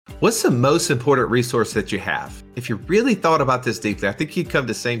What's the most important resource that you have? If you really thought about this deeply, I think you'd come to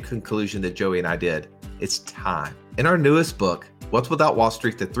the same conclusion that Joey and I did. It's time. In our newest book, Wealth Without Wall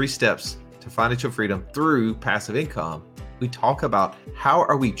Street, The 3 Steps to Financial Freedom Through Passive Income, we talk about how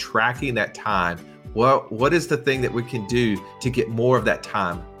are we tracking that time? What is the thing that we can do to get more of that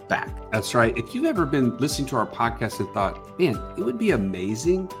time back? That's right. If you've ever been listening to our podcast and thought, man, it would be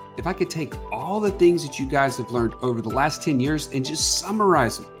amazing if I could take all the things that you guys have learned over the last 10 years and just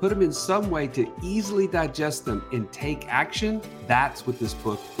summarize them, put them in some way to easily digest them and take action, that's what this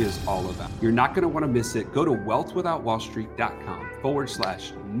book is all about. You're not going to want to miss it. Go to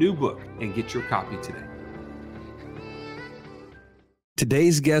wealthwithoutwallstreet.com/new book and get your copy today.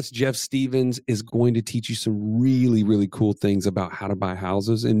 Today's guest, Jeff Stevens, is going to teach you some really, really cool things about how to buy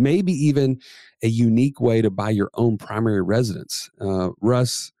houses and maybe even a unique way to buy your own primary residence.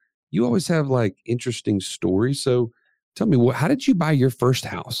 Russ, you always have like interesting stories. So tell me, how did you buy your first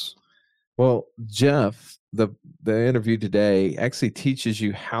house? Well, Jeff, the interview today actually teaches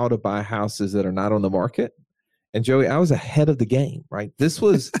you how to buy houses that are not on the market. And Joey, I was ahead of the game, right? This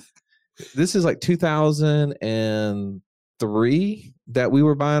is like 2003 that we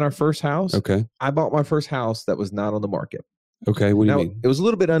were buying our first house. Okay. I bought my first house that was not on the market. Okay. What do you mean? It was a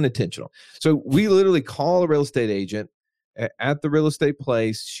little bit unintentional. So we literally call a real estate agent at the real estate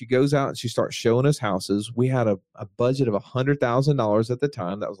place. She goes out and she starts showing us houses. We had a budget of $100,000 at the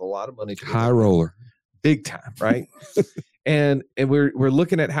time. That was a lot of money. High roller. Big time, right? and we're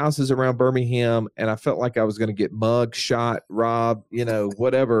looking at houses around Birmingham, and I felt like I was going to get mugged, shot, robbed,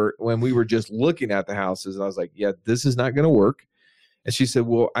 whatever, when we were just looking at the houses. And I was like, yeah, this is not going to work. And she said,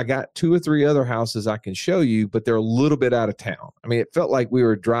 well, I got 2 or 3 other houses I can show you, but they're a little bit out of town. I mean, it felt like we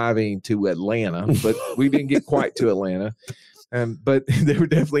were driving to Atlanta, but we didn't get quite to Atlanta. But they were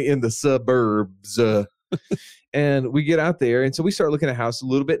definitely in the suburbs. And we get out there. And so we start looking at houses a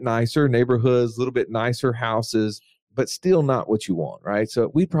little bit nicer, neighborhoods, a little bit nicer houses, but still not what you want, right? So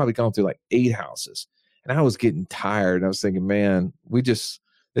we'd probably gone through like 8 houses. And I was getting tired. I was thinking, man, this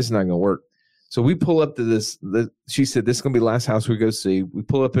is not going to work. So we pull up to this. She said, this is going to be the last house we go see. We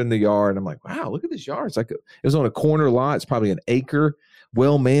pull up in the yard, and I'm like, wow, look at this yard. It's like it was on a corner lot. It's probably an acre,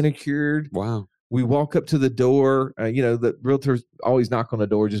 well manicured. Wow. We walk up to the door. The realtors always knock on the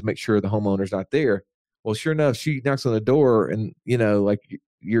door, just make sure the homeowner's not there. Well, sure enough, she knocks on the door, and, like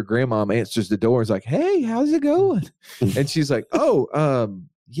your grandmom answers the door and is like, hey, how's it going? And she's like, oh,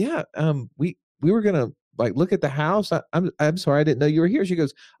 yeah, we were going to look at the house. I'm sorry, I didn't know you were here. She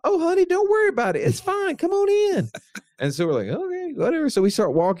goes, oh, honey, don't worry about it. It's fine. Come on in. And so we're like, okay, whatever. So we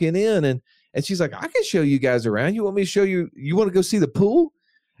start walking in, and she's like, I can show you guys around. You want me to show you? You want to go see the pool?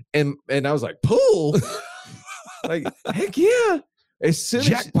 And I was like, pool? Like, heck yeah. As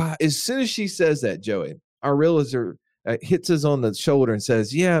soon as she says that, Joey, our realtor hits us on the shoulder and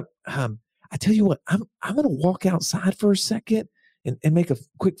says, yeah, I tell you what, I'm going to walk outside for a second and make a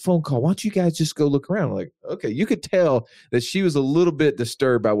quick phone call. Why don't you guys just go look around? I'm like, okay, you could tell that she was a little bit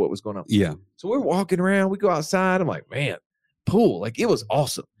disturbed by what was going on. Yeah. So we're walking around. We go outside. I'm like, man, pool. Like, it was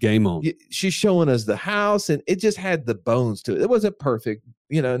awesome. Game on. She's showing us the house, and it just had the bones to it. It wasn't perfect.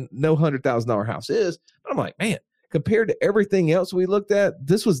 No $100,000 house is. But I'm like, man, compared to everything else we looked at,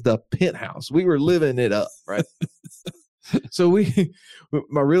 this was the penthouse. We were living it up, right? So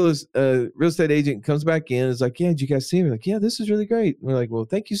my real estate agent comes back in. Is like, yeah, did you guys see him? We're like, yeah, this is really great. And we're like, well,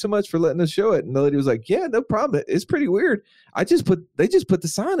 thank you so much for letting us show it. And the lady was like, yeah, no problem. It's pretty weird. They just put the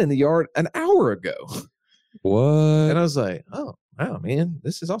sign in the yard an hour ago. What? And I was like, oh, wow, man,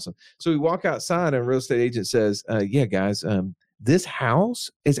 this is awesome. So we walk outside, and real estate agent says, yeah, guys, this house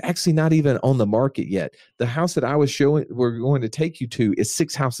is actually not even on the market yet. The house that we're going to take you to is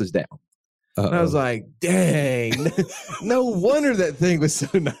 6 houses down. Uh-oh. And I was like, dang, no wonder that thing was so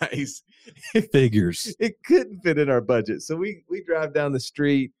nice. Figures. It couldn't fit in our budget. So we drive down the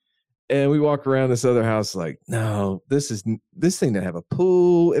street, and we walk around this other house like, no, this thing didn't have a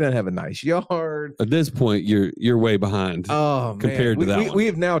pool. It didn't have a nice yard. At this point, you're way behind. Oh, compared to that one. We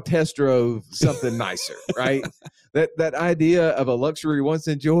have now test drove something nicer, right? That idea of a luxury once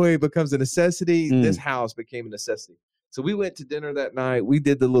enjoyed becomes a necessity. This house became a necessity. So we went to dinner that night. We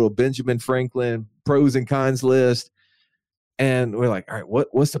did the little Benjamin Franklin pros and cons list. And we're like, all right,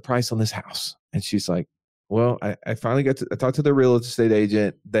 what's the price on this house? And she's like, well, I finally I talked to the real estate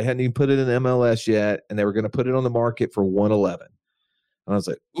agent. They hadn't even put it in MLS yet, and they were going to put it on the market for $111. And I was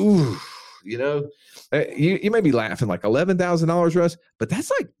like, ooh, you may be laughing, like $11,000, Russ, but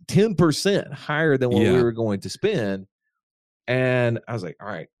that's like 10% higher than what we were going to spend. And I was like, all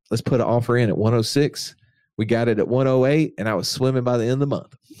right, let's put an offer in at 106. We got it at 108, and I was swimming by the end of the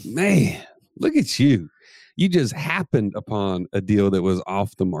month. Man, look at you. You just happened upon a deal that was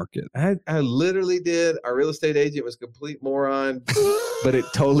off the market. I literally did. Our real estate agent was a complete moron, but it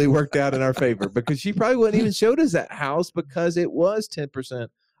totally worked out in our favor because she probably wouldn't even showed us that house because it was 10%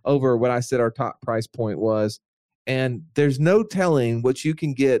 over what I said our top price point was. And there's no telling what you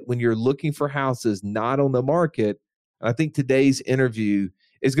can get when you're looking for houses not on the market. I think today's interview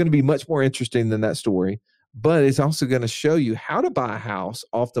is going to be much more interesting than that story, but it's also going to show you how to buy a house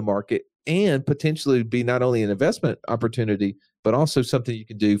off the market and potentially be not only an investment opportunity, but also something you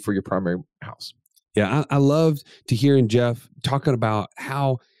can do for your primary house. Yeah, I loved to hearing Jeff talking about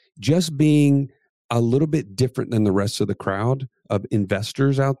how just being a little bit different than the rest of the crowd of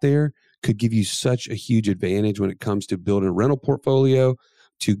investors out there could give you such a huge advantage when it comes to building a rental portfolio,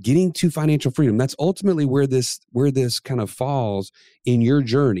 to getting to financial freedom. That's ultimately where this kind of falls in your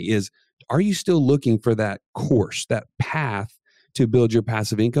journey is, are you still looking for that course, that path to build your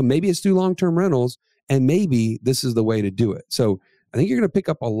passive income? Maybe it's through long-term rentals, and maybe this is the way to do it. So I think you're going to pick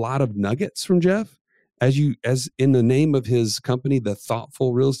up a lot of nuggets from Jeff. As in the name of his company, The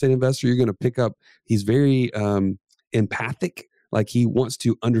Thoughtful Real Estate Investor, you're going to pick up, he's very empathic. Like he wants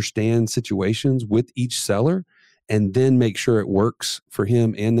to understand situations with each seller and then make sure it works for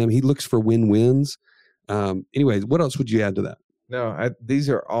him and them. He looks for win-wins. Anyways, what else would you add to that? No, these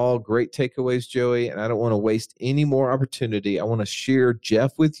are all great takeaways, Joey, and I don't want to waste any more opportunity. I want to share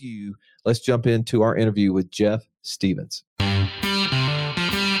Jeff with you. Let's jump into our interview with Jeff Stevens.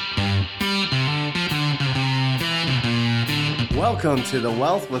 Welcome to the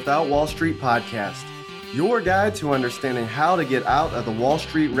Wealth Without Wall Street podcast, your guide to understanding how to get out of the Wall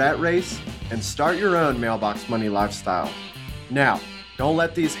Street rat race and start your own mailbox money lifestyle. Now, don't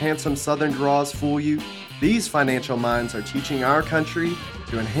let these handsome Southern draws fool you. These financial minds are teaching our country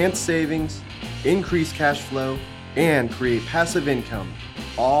to enhance savings, increase cash flow, and create passive income,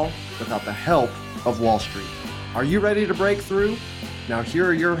 all without the help of Wall Street. Are you ready to break through? Now here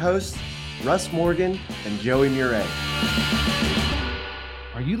are your hosts, Russ Morgan and Joey Murray.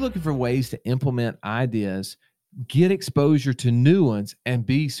 Are you looking for ways to implement ideas, get exposure to new ones, and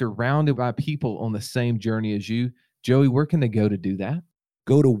be surrounded by people on the same journey as you? Joey, where can they go to do that?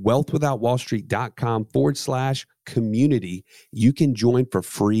 Go to wealthwithoutwallstreet.com/community. You can join for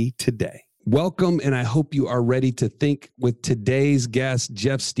free today. Welcome, and I hope you are ready to think with today's guest,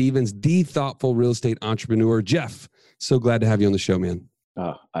 Jeff Stevens, the thoughtful real estate entrepreneur. Jeff, so glad to have you on the show, man.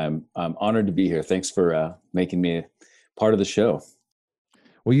 I'm honored to be here. Thanks for making me part of the show.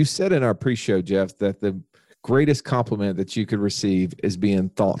 Well, you said in our pre-show, Jeff, that the greatest compliment that you could receive is being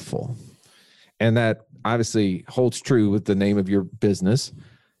thoughtful. And that obviously holds true with the name of your business.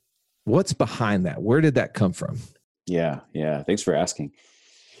 What's behind that? Where did that come from? Yeah. Thanks for asking.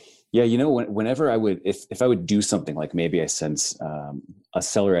 Yeah, whenever I would, if I would do something like maybe I send a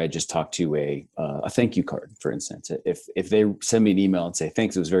seller I just talked to a thank you card, for instance. If they send me an email and say,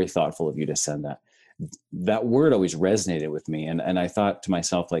 thanks, it was very thoughtful of you to send that. That word always resonated with me. And I thought to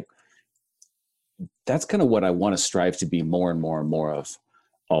myself, like, that's kind of what I want to strive to be more and more and more of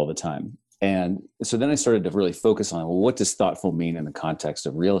all the time. And so then I started to really focus on, well, what does thoughtful mean in the context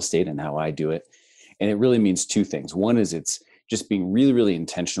of real estate and how I do it? And it really means two things. One is it's just being really, really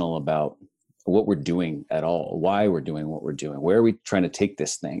intentional about what we're doing at all, why we're doing what we're doing, where are we trying to take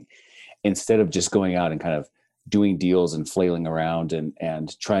this thing, instead of just going out and kind of doing deals and flailing around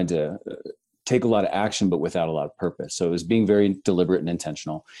and trying to take a lot of action, but without a lot of purpose. So it was being very deliberate and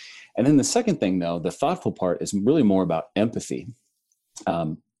intentional. And then the second thing, though, the thoughtful part is really more about empathy.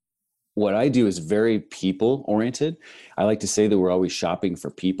 What I do is very people oriented. I like to say that we're always shopping for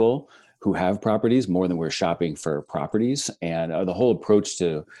people who have properties more than we're shopping for properties. And the whole approach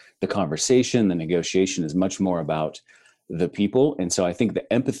to the conversation, the negotiation is much more about the people. And so I think the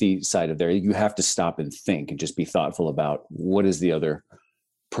empathy side of there, you have to stop and think and just be thoughtful about what is the other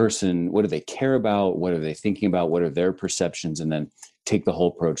person, what do they care about, what are they thinking about, what are their perceptions, and then take the whole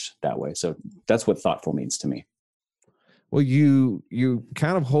approach that way. So that's what thoughtful means to me. Well, you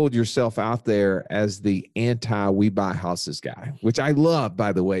kind of hold yourself out there as the anti-we buy houses guy, which I love,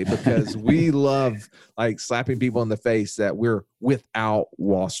 by the way, because we love like slapping people in the face that we're without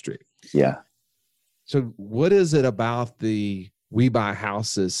Wall Street. Yeah. So what is it about the we buy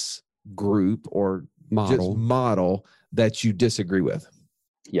houses group or model that you disagree with?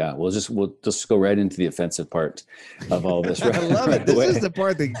 Yeah, we'll just go right into the offensive part of all this. Right, I love it. This is the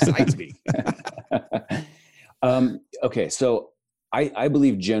part that excites me. Okay, so I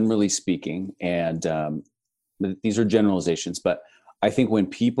believe, generally speaking, and these are generalizations, but I think when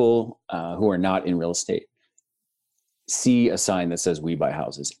people who are not in real estate see a sign that says "We buy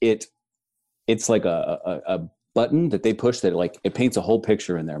houses," it's like a button that they push that like it paints a whole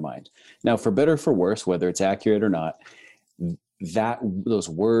picture in their mind. Now, for better or for worse, whether it's accurate or not, that those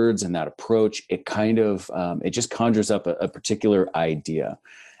words and that approach, it kind of it just conjures up a particular idea,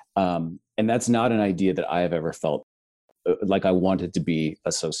 and that's not an idea that I have ever felt like I wanted to be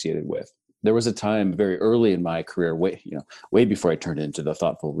associated with. There was a time very early in my career, way before I turned into the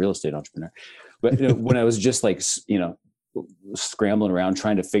thoughtful real estate entrepreneur, but when I was just like scrambling around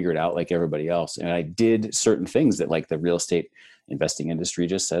trying to figure it out like everybody else, and I did certain things that like the real estate investing industry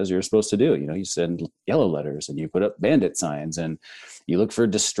just says you're supposed to do. You send yellow letters and you put up bandit signs and you look for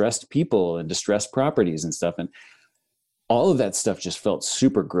distressed people and distressed properties and stuff, and all of that stuff just felt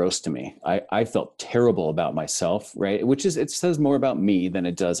super gross to me. I felt terrible about myself, right? It says more about me than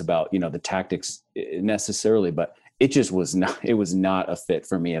it does about, the tactics necessarily, but it was not a fit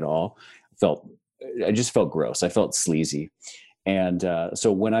for me at all. I just felt gross. I felt sleazy. And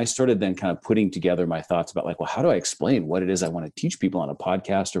so when I started then kind of putting together my thoughts about like, well, how do I explain what it is I want to teach people on a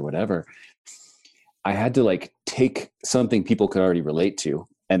podcast or whatever? I had to like take something people could already relate to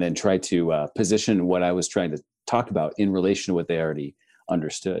and then try to position what I was trying to talk about in relation to what they already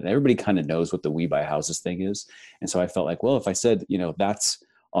understood. And everybody kind of knows what the We Buy Houses thing is. And so I felt like, well, if I said, that's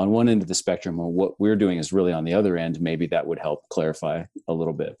on one end of the spectrum, and what we're doing is really on the other end, maybe that would help clarify a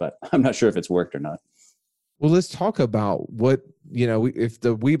little bit, but I'm not sure if it's worked or not. Well, let's talk about what, if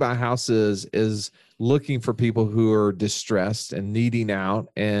the We Buy Houses is looking for people who are distressed and needing out,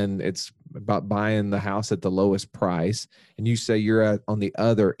 and it's about buying the house at the lowest price, and you say you're on the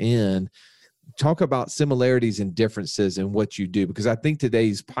other end. Talk about similarities and differences in what you do, because I think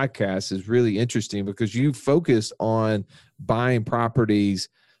today's podcast is really interesting because you focus on buying properties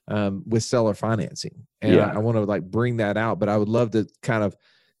with seller financing. And I want to like bring that out, but I would love to kind of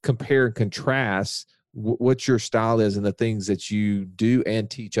compare and contrast what your style is and the things that you do and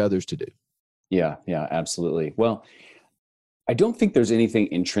teach others to do. Yeah, absolutely. Well, I don't think there's anything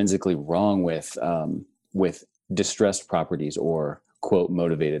intrinsically wrong with distressed properties or quote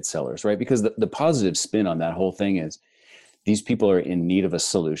motivated sellers, right? Because the positive spin on that whole thing is these people are in need of a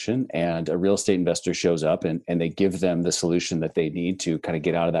solution, and a real estate investor shows up and they give them the solution that they need to kind of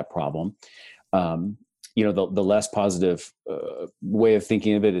get out of that problem. The less positive way of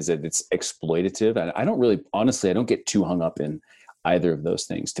thinking of it is that it's exploitative. And I don't get too hung up in either of those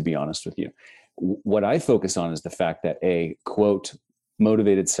things, to be honest with you. What I focus on is the fact that a quote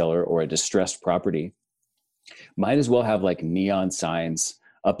motivated seller or a distressed property might as well have like neon signs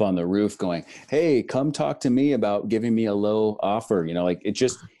up on the roof going, hey, come talk to me about giving me a low offer.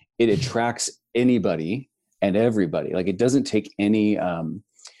 It attracts anybody and everybody. Like it doesn't take any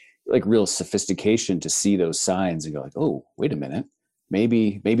like real sophistication to see those signs and go like, oh, wait a minute,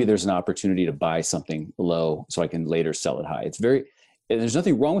 maybe there's an opportunity to buy something low so I can later sell it high. There's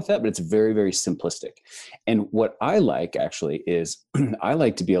nothing wrong with that, but it's very, very simplistic. And what I like actually is I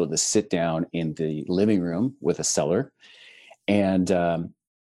like to be able to sit down in the living room with a seller and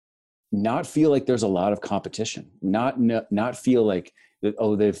not feel like there's a lot of competition, not feel like that,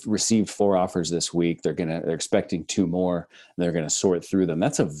 oh, they've received 4 offers this week. They're expecting 2 more. And they're going to sort through them.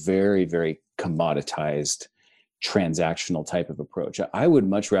 That's a very, very commoditized transactional type of approach. I would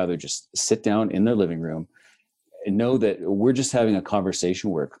much rather just sit down in their living room and know that we're just having a conversation.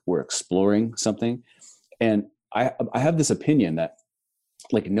 We're exploring something. And I have this opinion that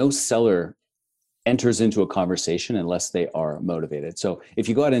like no seller enters into a conversation unless they are motivated. So if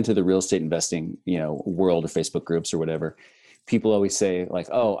you go out into the real estate investing, world or Facebook groups or whatever, people always say like,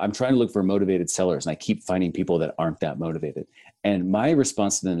 oh, I'm trying to look for motivated sellers. And I keep finding people that aren't that motivated. And my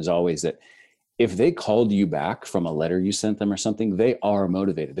response to them is always that if they called you back from a letter you sent them or something, they are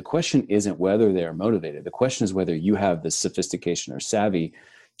motivated. The question isn't whether they're motivated. The question is whether you have the sophistication or savvy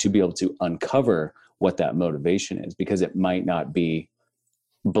to be able to uncover what that motivation is, because it might not be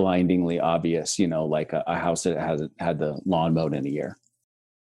blindingly obvious, like a house that hasn't had the lawn mowed in a year.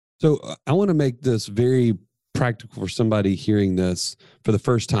 So I want to make this very practical for somebody hearing this for the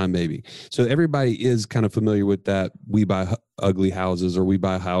first time, maybe. So everybody is kind of familiar with that We Buy Ugly Houses or We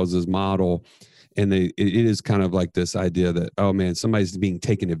Buy Houses model. And it is kind of like this idea that, oh man, somebody's being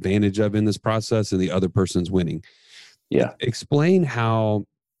taken advantage of in this process and the other person's winning. Yeah. Explain how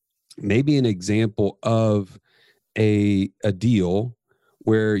maybe an example of a deal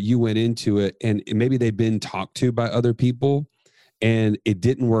where you went into it and maybe they've been talked to by other people and it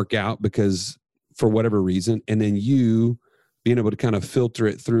didn't work out because for whatever reason, and then you being able to kind of filter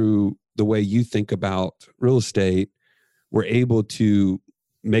it through the way you think about real estate, were able to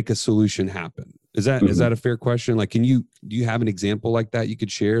make a solution happen. Is that a fair question? Like, do you have an example like that you could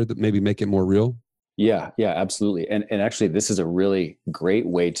share that maybe make it more real? Yeah, absolutely. And actually, this is a really great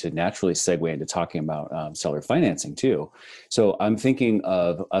way to naturally segue into talking about seller financing too. So I'm thinking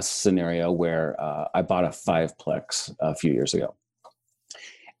of a scenario where I bought a 5-plex a few years ago.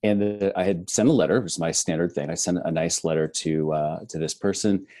 And I had sent a letter. It was my standard thing. I sent a nice letter to this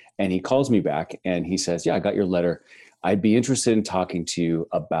person, and he calls me back and he says, "Yeah, I got your letter. I'd be interested in talking to you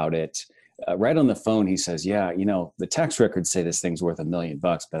about it." Right on the phone, he says, "Yeah, the tax records say this thing's worth $1 million,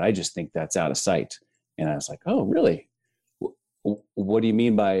 but I just think that's out of sight." And I was like, "Oh, really? What do you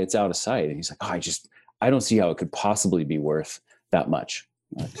mean by it's out of sight?" And he's like, "Oh, I don't see how it could possibly be worth that much."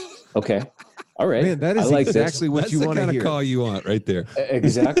 I'm like, okay. All right. Man, that is exactly what you want to hear. That's the kind of call you want right there.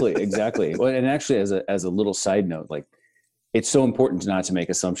 Exactly. Well, and actually, as a little side note, like, it's so important not to make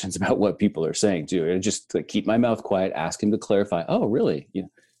assumptions about what people are saying too. And just like, keep my mouth quiet, ask him to clarify. "Oh, really?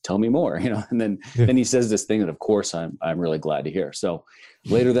 Tell me more." And then he says this thing that, of course, I'm really glad to hear. So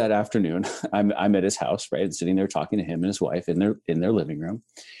later that afternoon, I'm at his house, right, and sitting there talking to him and his wife in their living room,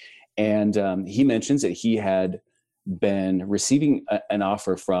 and he mentions that he had been receiving an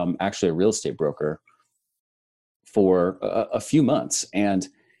offer from actually a real estate broker for a few months, and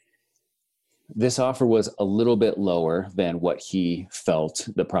this offer was a little bit lower than what he felt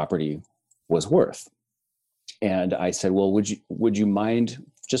the property was worth. And I said, "Well, would you mind,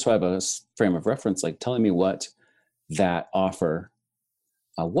 just so I have a frame of reference, like telling me what that offer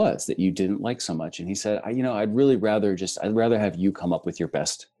was that you didn't like so much?" And he said, I'd rather have you come up with your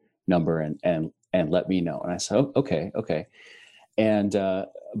best number and let me know." And I said, "Oh, okay." And,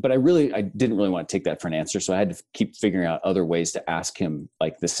 but I didn't really want to take that for an answer. So I had to keep figuring out other ways to ask him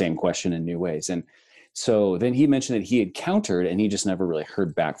like the same question in new ways. And so then he mentioned that he had countered and he just never really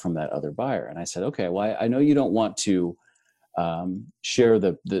heard back from that other buyer. And I said, "Okay, well, I know you don't want to share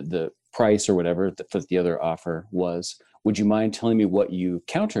the price or whatever that the other offer was. Would you mind telling me what you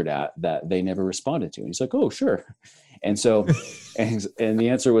countered at that they never responded to?" And he's like, "Oh, sure." And so, and the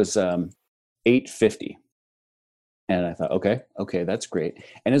answer was $850. And I thought, okay, that's great.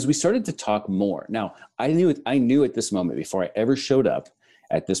 And as we started to talk more, now I knew at this moment, before I ever showed up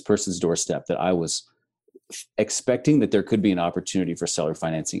at this person's doorstep, that I was expecting that there could be an opportunity for seller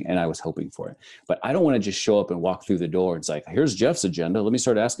financing, and I was hoping for it. But I don't want to just show up and walk through the door and it's like, "Here's Jeff's agenda. Let me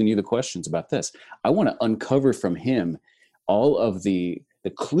start asking you the questions about this." I want to uncover from him all of the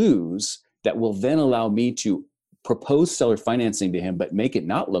clues that will then allow me to propose seller financing to him, but make it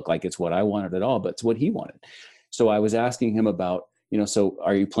not look like it's what I wanted at all, but it's what he wanted. So I was asking him about, so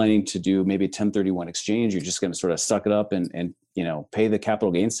are you planning to do maybe a 1031 exchange? You're just going to sort of suck it up and pay the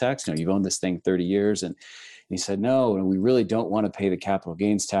capital gains tax? You've owned this thing 30 years. And he said, "No, and we really don't want to pay the capital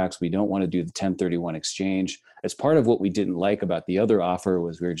gains tax. We don't want to do the 1031 exchange. As part of what we didn't like about the other offer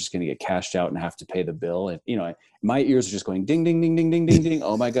was we were just going to get cashed out and have to pay the bill." And, my ears are just going ding, ding, ding, ding, ding, ding, ding.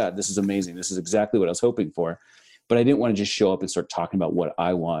 Oh my God, this is amazing. This is exactly what I was hoping for. But I didn't want to just show up and start talking about what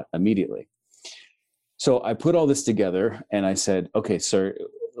I want immediately. So I put all this together and I said, "Okay, sir,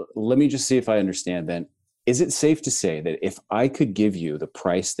 let me just see if I understand then. Is it safe to say that if I could give you the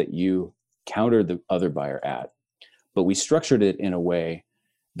price that you countered the other buyer at, but we structured it in a way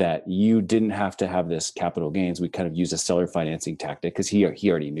that you didn't have to have this capital gains, we kind of use a seller financing tactic," because he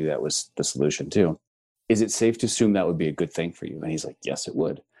already knew that was the solution too. "Is it safe to assume that would be a good thing for you?" And he's like, "Yes, it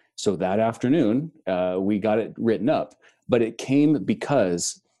would." So that afternoon, we got it written up, but it came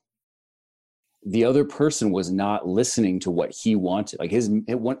because the other person was not listening to what he wanted. Like his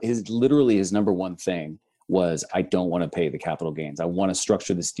number one thing was, "I don't want to pay the capital gains. I want to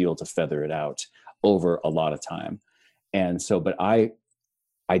structure this deal to feather it out over a lot of time." And so, but I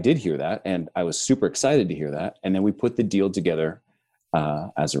did hear that, and I was super excited to hear that. And then we put the deal together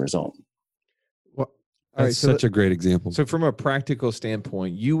as a result. Well, That's such a great example. So from a practical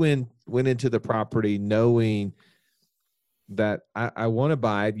standpoint, you went into the property knowing that I want to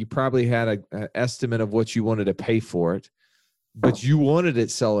buy it. You probably had an estimate of what you wanted to pay for it, but you wanted it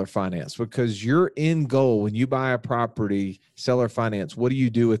seller finance because your end goal when you buy a property, seller finance, what do you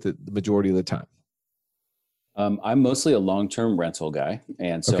do with it the majority of the time? I'm mostly a long-term rental guy.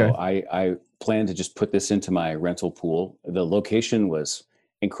 And so Okay. I plan to just put this into my rental pool. The location was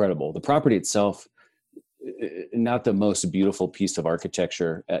incredible. The property itself, not the most beautiful piece of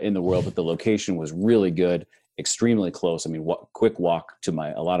architecture in the world, but the location was really good, extremely close. I mean, quick walk to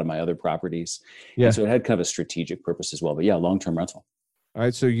a lot of my other properties. Yeah. And so it had kind of a strategic purpose as well. But yeah, long-term rental. All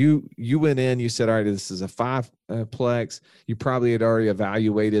right. So you went in, you said, all right, this is a 5-plex. You probably had already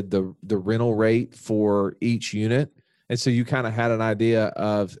evaluated the rental rate for each unit. And so you kind of had an idea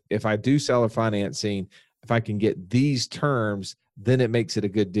of, if I do seller financing, if I can get these terms, then it makes it a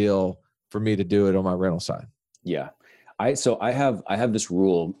good deal for me to do it on my rental side. Yeah. I have this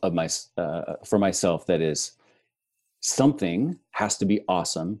rule of for myself that is, something has to be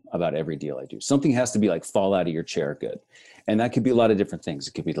awesome about every deal I do. Something has to be like fall out of your chair good. And that could be a lot of different things.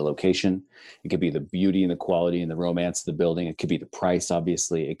 It could be the location. It could be the beauty and the quality and the romance of the building. It could be the price,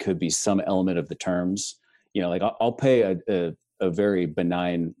 obviously. It could be some element of the terms. Like I'll pay a very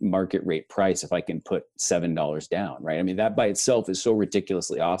benign market rate price if I can put $7 down, right? I mean, that by itself is so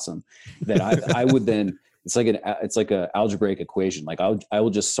ridiculously awesome that I would then, it's like a algebraic equation. Like I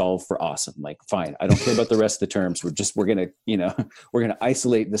will just solve for awesome. Like, fine, I don't care about the rest of the terms. We're gonna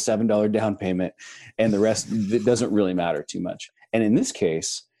isolate the $7 down payment, and the rest, it doesn't really matter too much. And in this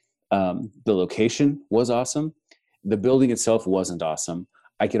case, the location was awesome. The building itself wasn't awesome.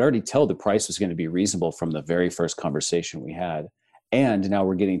 I could already tell the price was going to be reasonable from the very first conversation we had. And now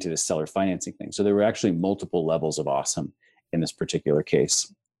we're getting to the seller financing thing. So there were actually multiple levels of awesome in this particular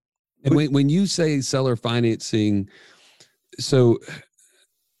case. And when you say seller financing, so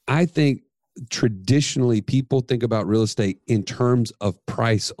I think traditionally people think about real estate in terms of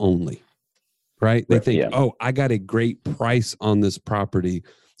price only, right? They think, oh, I got a great price on this property,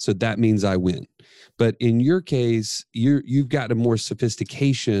 so that means I win. But in your case, you've got a more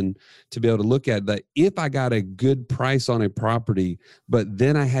sophistication to be able to look at that. If I got a good price on a property, but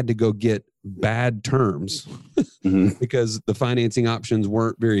then I had to go get bad terms because the financing options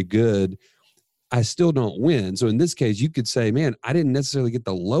weren't very good, I still don't win. So in this case, you could say, man, I didn't necessarily get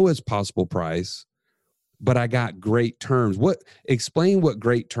the lowest possible price, but I got great terms. Explain what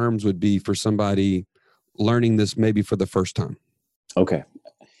great terms would be for somebody learning this maybe for the first time. Okay.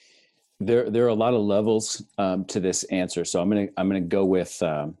 There are a lot of levels to this answer. So I'm gonna go with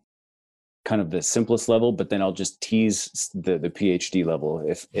kind of the simplest level, but then I'll just tease the PhD level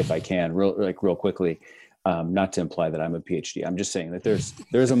if I can, real quickly. Not to imply that I'm a PhD. I'm just saying that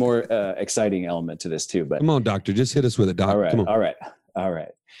there's a more exciting element to this too. But come on, doctor, just hit us with it, doc. All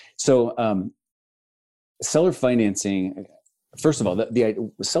right. So seller financing. First of all,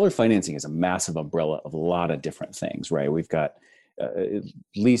 the seller financing is a massive umbrella of a lot of different things, right? We've got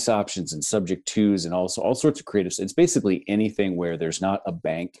lease options and subject tos and also all sorts of creatives. It's basically anything where there's not a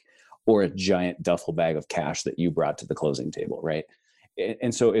bank or a giant duffel bag of cash that you brought to the closing table, right?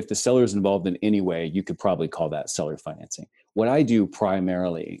 And so if the seller is involved in any way, you could probably call that seller financing. What I do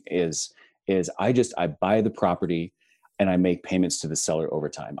primarily is I buy the property and I make payments to the seller over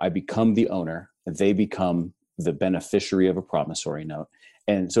time. I become the owner, they become the beneficiary of a promissory note.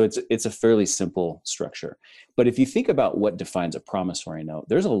 And so it's a fairly simple structure. But if you think about what defines a promissory note,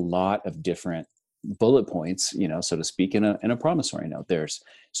 there's a lot of different bullet points, so to speak, in a promissory note. There's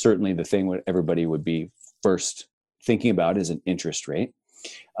certainly the thing what everybody would be first thinking about is an interest rate.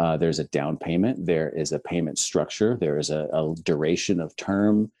 There's a down payment. There is a payment structure. There is a duration of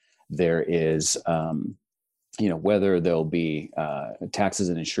term. There is, whether there'll be taxes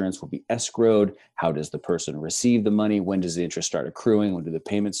and insurance will be escrowed. How does the person receive the money? When does the interest start accruing? When do the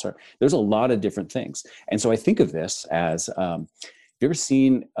payments start? There's a lot of different things. And so I think of this as, have you ever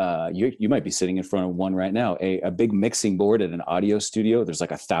seen, you might be sitting in front of one right now, a big mixing board at an audio studio. There's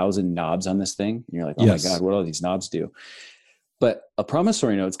like 1,000 knobs on this thing. And you're like, oh my God, what do all these knobs do? But a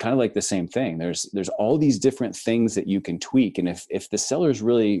promissory note is kind of like the same thing. There's all these different things that you can tweak. And if the seller's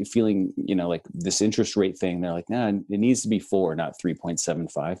really feeling, like this interest rate thing, they're like, nah, it needs to be 4, not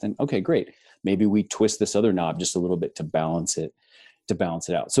 3.75. Then okay, great. Maybe we twist this other knob just a little bit to balance it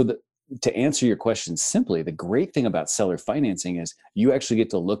out. So to answer your question simply, the great thing about seller financing is you actually get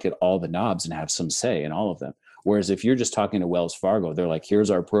to look at all the knobs and have some say in all of them. Whereas if you're just talking to Wells Fargo, they're like,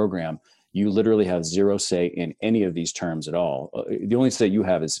 here's our program. You literally have zero say in any of these terms at all. The only say you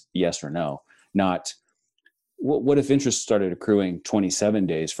have is yes or no, not what if interest started accruing 27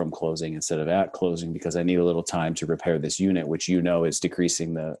 days from closing instead of at closing because I need a little time to repair this unit, which is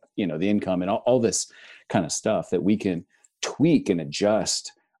decreasing the income and all this kind of stuff that we can tweak and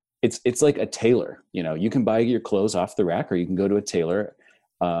adjust. It's like a tailor. You can buy your clothes off the rack or you can go to a tailor,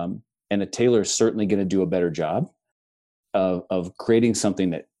 and a tailor is certainly going to do a better job of creating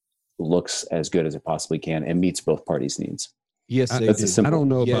something that looks as good as it possibly can and meets both parties' needs. Yes, they do. I don't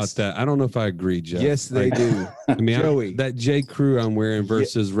know about that. I don't know if I agree, Jeff. Yes, they do. I mean, Joey. That J. Crew I'm wearing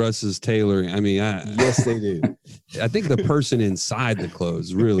versus Russ's tailoring. I mean, yes, they do. I think the person inside the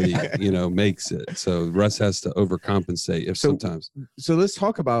clothes really, makes it. So Russ has to overcompensate sometimes. So let's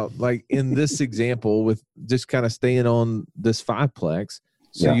talk about like in this example with just kind of staying on this fiveplex.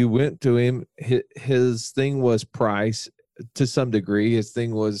 So you went to him. His thing was price to some degree. His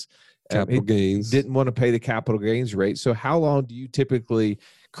thing was capital gains. Didn't want to pay the capital gains rate. So how long do you typically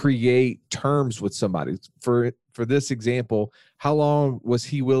create terms with somebody? For this example, how long was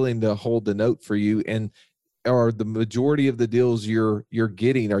he willing to hold the note for you? And or the majority of the deals you're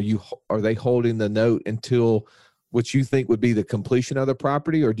getting, are they holding the note until what you think would be the completion of the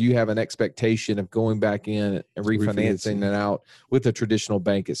property, or do you have an expectation of going back in and refinancing it out with a traditional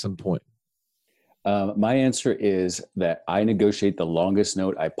bank at some point? My answer is that I negotiate the longest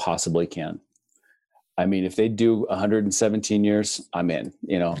note I possibly can. I mean, if they do 117 years, I'm in.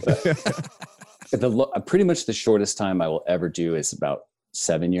 Pretty much the shortest time I will ever do is about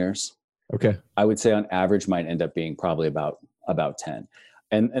 7 years. Okay. I would say on average might end up being probably about 10.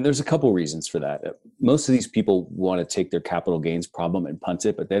 And there's a couple reasons for that. Most of these people want to take their capital gains problem and punt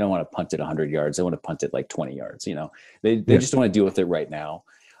it, but they don't want to punt it 100 yards. They want to punt it like 20 yards. They just don't want to deal with it right now.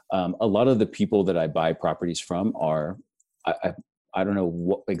 A lot of the people that I buy properties from are, I don't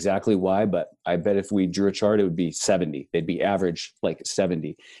know exactly why, but I bet if we drew a chart, it would be 70. They'd be average like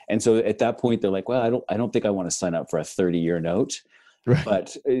 70. And so at that point, they're like, well, I don't think I want to sign up for a 30-year note. Right.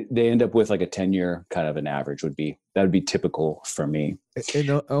 But they end up with like a 10-year kind of an average that would be typical for me.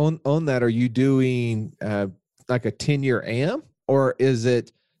 And on that, are you doing like a 10-year AM, or is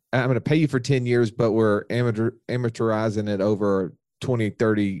it, I'm going to pay you for 10 years, but we're amateurizing it over 20,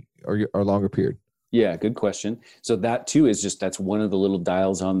 30 or longer period? Yeah, good question. So that too is that's one of the little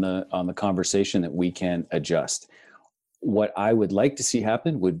dials on the conversation that we can adjust. What I would like to see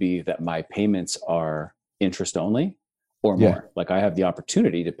happen would be that my payments are interest only or more. Yeah. Like I have the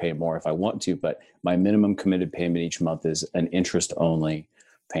opportunity to pay more if I want to, but my minimum committed payment each month is an interest only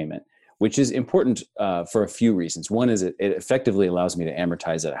payment, which is important for a few reasons. One is it effectively allows me to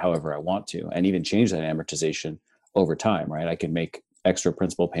amortize it however I want to, and even change that amortization over time, right? I can make extra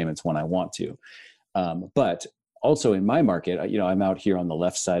principal payments when I want to. But also in my market, I'm out here on the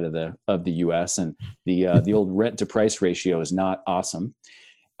left side of the U.S. and the old rent to price ratio is not awesome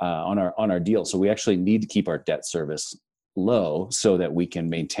on our deal. So we actually need to keep our debt service low so that we can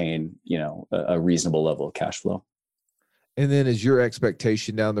maintain, a reasonable level of cash flow. And then is your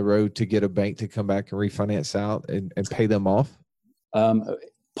expectation down the road to get a bank to come back and refinance out and pay them off?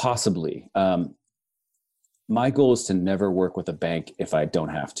 Possibly. My goal is to never work with a bank if I don't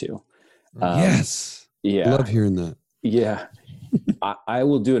have to. Yes. Yeah. Love hearing that. Yeah. I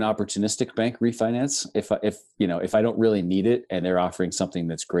will do an opportunistic bank refinance if I don't really need it and they're offering something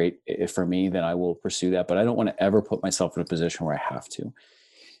that's great for me, then I will pursue that. But I don't want to ever put myself in a position where I have to.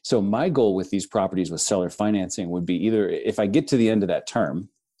 So my goal with these properties with seller financing would be either, if I get to the end of that term,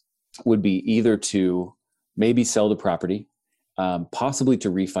 would be either to maybe sell the property, possibly to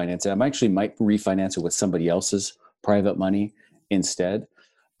refinance it. I might refinance it with somebody else's private money instead.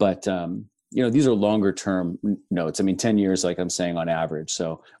 But these are longer term notes. I mean, 10 years, like I'm saying, on average.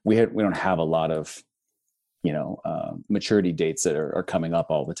 So we don't have a lot of, maturity dates that are coming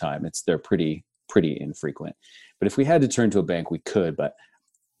up all the time. They're pretty infrequent. But if we had to turn to a bank, we could. But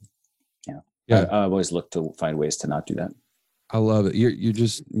I always look to find ways to not do that. I love it. You're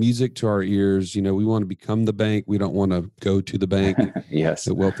just music to our ears. We want to become the bank. We don't want to go to the bank. Yes.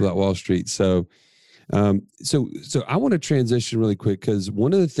 At Wealth Without Wall Street. So I want to transition really quick because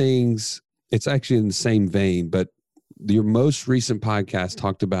one of the things, it's actually in the same vein, but your most recent podcast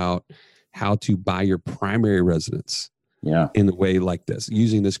talked about how to buy your primary residence in the way like this,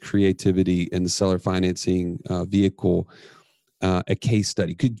 using this creativity and the seller financing vehicle, a case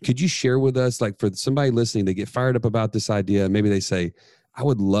study. Could you share with us, like for somebody listening, they get fired up about this idea, maybe they say, I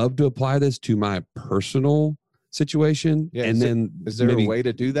would love to apply this to my personal situation. Yeah, and is there a way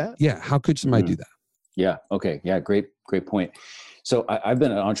to do that? Yeah. How could somebody do that? Yeah. Okay. Yeah. Great point. So I've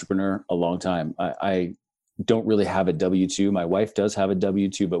been an entrepreneur a long time. I don't really have a W-2. My wife does have a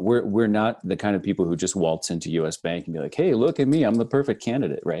W-2, but we're not the kind of people who just waltz into US Bank and be like, hey, look at me, I'm the perfect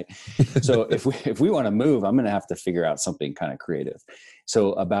candidate, right? So if we want to move, I'm going to have to figure out something kind of creative.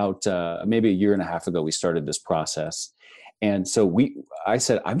 So about maybe a year and a half ago, we started this process. And so I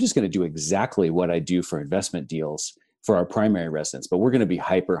said, I'm just going to do exactly what I do for investment deals for our primary residence, but we're going to be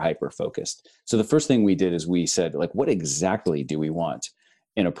hyper focused. So the first thing we did is we said, like, what exactly do we want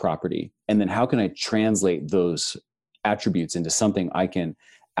in a property? And then how can I translate those attributes into something I can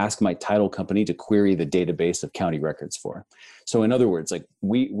ask my title company to query the database of county records for? So in other words, like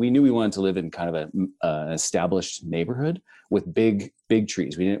we knew we wanted to live in kind of an established neighborhood with big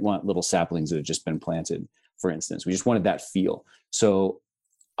trees. We didn't want little saplings that had just been planted, for instance. We just wanted that feel. So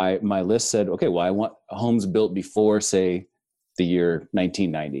my list said, okay, well, I want homes built before, say, the year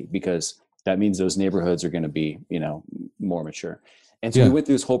 1990, because that means those neighborhoods are going to be, more mature. And so we went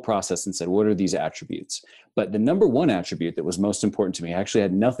through this whole process and said, what are these attributes? But the number one attribute that was most important to me actually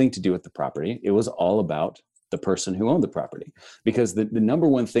had nothing to do with the property. It was all about the person who owned the property, because the number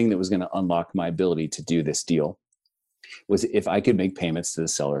one thing that was going to unlock my ability to do this deal was if I could make payments to the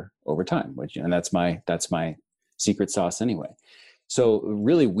seller over time, and that's my secret sauce anyway. So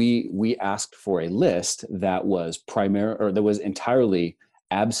really, we asked for a list that was that was entirely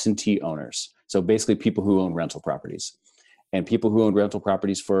absentee owners. So basically, people who own rental properties, and people who own rental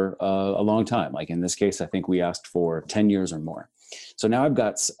properties for a long time. Like in this case, I think we asked for 10 years or more. So now I've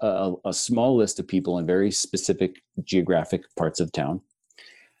got a small list of people in very specific geographic parts of town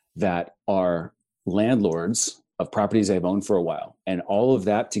that are landlords of properties they've owned for a while. And all of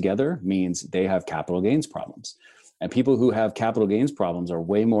that together means they have capital gains problems. And people who have capital gains problems are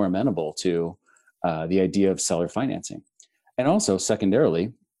way more amenable to the idea of seller financing. And also,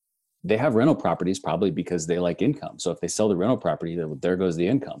 secondarily, they have rental properties probably because they like income. So if they sell the rental property, there goes the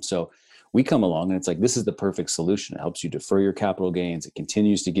income. So we come along and it's like, this is the perfect solution. It helps you defer your capital gains. It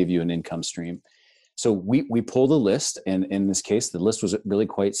continues to give you an income stream. So we pulled a list, and in this case, the list was really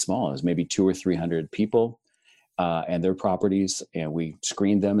quite small. It was maybe 200 or 300 people and their properties, and we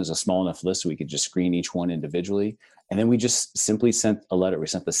screened them as a small enough list so we could just screen each one individually. And then we just simply sent a letter. We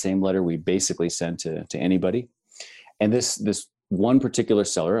sent the same letter we basically sent to anybody. And this one particular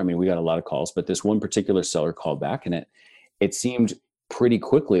seller, I mean, we got a lot of calls, but this one particular seller called back, and it seemed pretty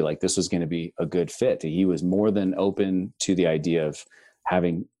quickly like this was going to be a good fit. He was more than open to the idea of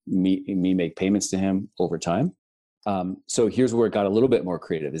having me make payments to him over time. So here's where it got a little bit more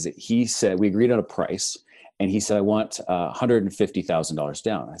creative. Is that he said, we agreed on a price, and he said, I want $150,000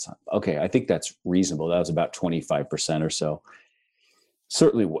 down. I thought, okay, I think that's reasonable. That was about 25% or so.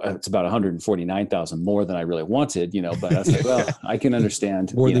 Certainly, it's about 149,000 more than I really wanted, But I was like, well, I can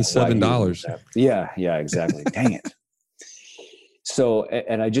understand more than $7. Yeah, exactly. Dang it. So,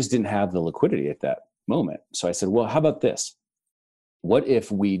 and I just didn't have the liquidity at that moment. So I said, well, how about this? What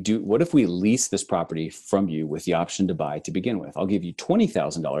if we lease this property from you with the option to buy to begin with? I'll give you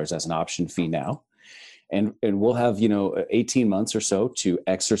 $20,000 as an option fee now. And we'll have, 18 months or so to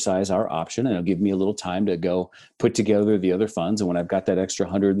exercise our option. And it'll give me a little time to go put together the other funds. And when I've got that extra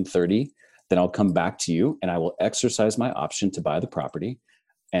 130, then I'll come back to you and I will exercise my option to buy the property.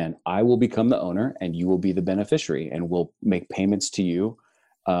 And I will become the owner and you will be the beneficiary, and we'll make payments to you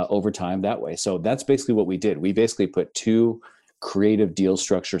over time that way. So that's basically what we did. We basically put two creative deal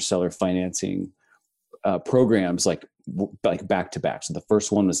structure seller financing programs like back to back. So the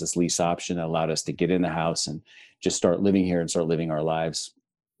first one was this lease option that allowed us to get in the house and just start living here and start living our lives.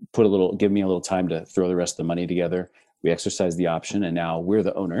 Give me a little time to throw the rest of the money together. We exercise the option, and now we're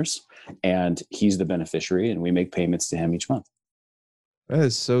the owners and he's the beneficiary, and we make payments to him each month. That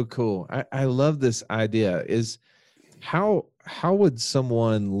is so cool. I love this idea. Is how would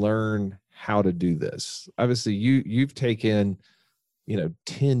someone learn how to do this? Obviously you've taken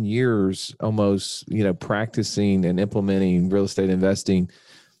 10 years almost, practicing and implementing real estate investing.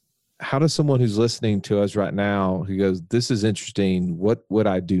 How does someone who's listening to us right now who goes, this is interesting, what would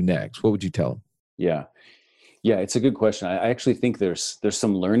I do next? What would you tell them? Yeah, it's a good question. I actually think there's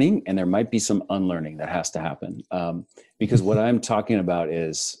some learning, and there might be some unlearning that has to happen. Because what I'm talking about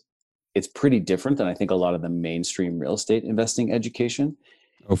it's pretty different than I think a lot of the mainstream real estate investing education.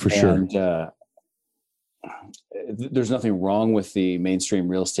 Oh, for sure. And there's nothing wrong with the mainstream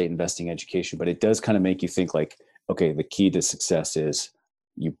real estate investing education, but it does kind of make you think like, okay, the key to success is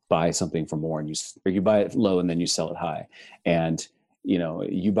you buy something for more, or you buy it low and then you sell it high. And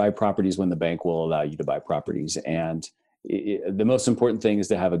you buy properties when the bank will allow you to buy properties. And the most important thing is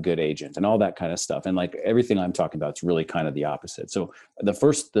to have a good agent and all that kind of stuff. And like everything I'm talking about is really kind of the opposite. So the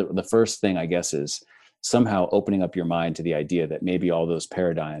first thing, I guess, is somehow opening up your mind to the idea that maybe all those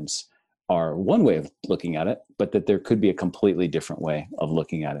paradigms are one way of looking at it, but that there could be a completely different way of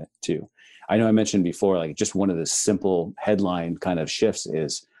looking at it too. I know I mentioned before, like just one of the simple headline kind of shifts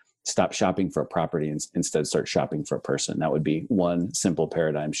is stop shopping for a property and instead start shopping for a person. That would be one simple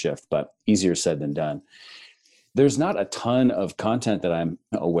paradigm shift, but easier said than done. There's not a ton of content that I'm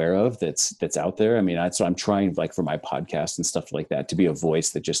aware of that's out there. I mean, so I'm trying, like for my podcast and stuff like that, to be a voice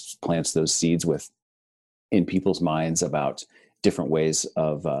that just plants those seeds in people's minds about different ways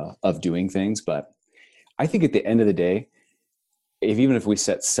of doing things. But I think at the end of the day, even if we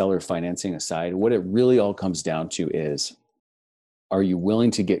set seller financing aside, what it really all comes down to is, are you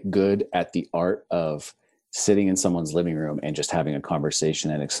willing to get good at the art of sitting in someone's living room and just having a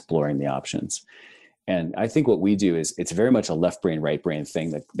conversation and exploring the options? And I think what we do is it's very much a left brain, right brain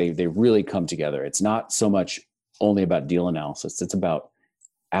thing that they really come together. It's not so much only about deal analysis. It's about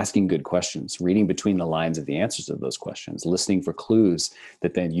asking good questions, reading between the lines of the answers of those questions, listening for clues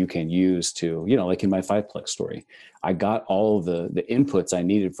that then you can use to, like in my 5-plex story, I got all of the inputs I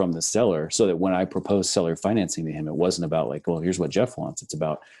needed from the seller so that when I proposed seller financing to him, it wasn't about like, well, here's what Jeff wants. It's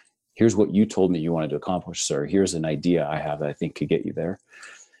about, here's what you told me you wanted to accomplish, sir. Here's an idea I have that I think could get you there.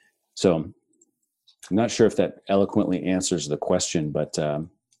 So I'm not sure if that eloquently answers the question, but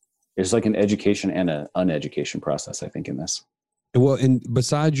there's like an education and an uneducation process, I think, in this. Well, and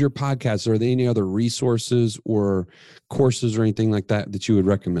besides your podcast, are there any other resources or courses or anything like that you would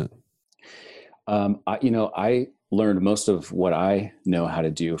recommend? I learned most of what I know how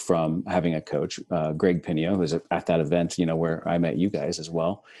to do from having a coach, Greg Pinio, who's at that event, where I met you guys as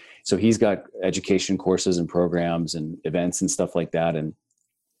well. So he's got education courses and programs and events and stuff like that.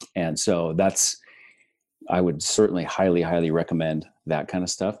 And so I would certainly highly, highly recommend that kind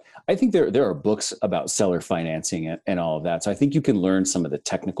of stuff. I think there are books about seller financing and all of that. So I think you can learn some of the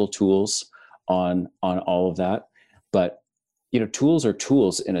technical tools on all of that. But, tools are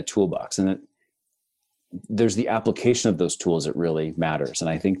tools in a toolbox, and there's the application of those tools that really matters. And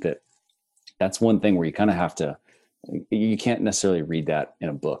I think that's one thing where you kind of have to, you can't necessarily read that in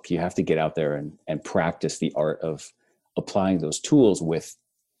a book. You have to get out there and practice the art of applying those tools with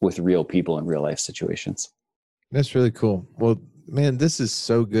real people in real life situations. That's really cool. Well, man, this is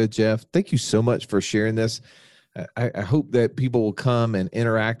so good, Jeff. Thank you so much for sharing this. I hope that people will come and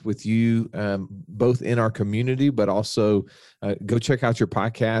interact with you, both in our community, but also go check out your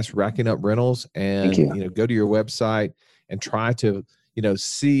podcast, Racking Up Rentals, and go to your website and try to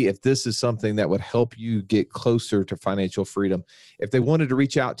see if this is something that would help you get closer to financial freedom. If they wanted to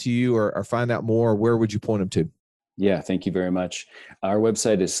reach out to you or find out more, where would you point them to? Yeah, thank you very much. Our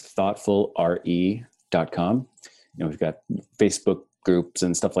website is thoughtfulre.com. We've got Facebook groups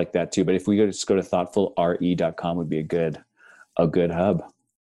and stuff like that too. But if we just go to thoughtfulre.com would be a good hub.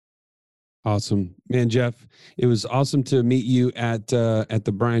 Awesome, man, Jeff. It was awesome to meet you at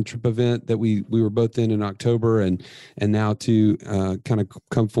the Brian Tripp event that we were both in October, and now to kind of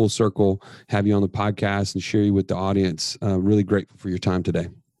come full circle, have you on the podcast and share you with the audience. Really grateful for your time today.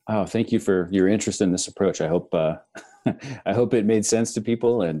 Oh, thank you for your interest in this approach. I hope I hope it made sense to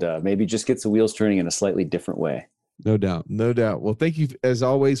people and maybe just gets the wheels turning in a slightly different way. No doubt. No doubt. Well, thank you as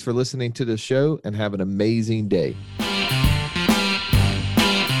always for listening to the show, and have an amazing day.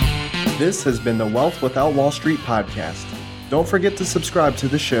 This has been the Wealth Without Wall Street podcast. Don't forget to subscribe to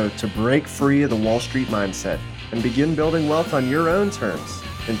the show to break free of the Wall Street mindset and begin building wealth on your own terms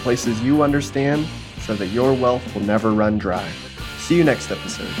in places you understand, so that your wealth will never run dry. See you next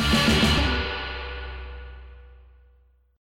episode.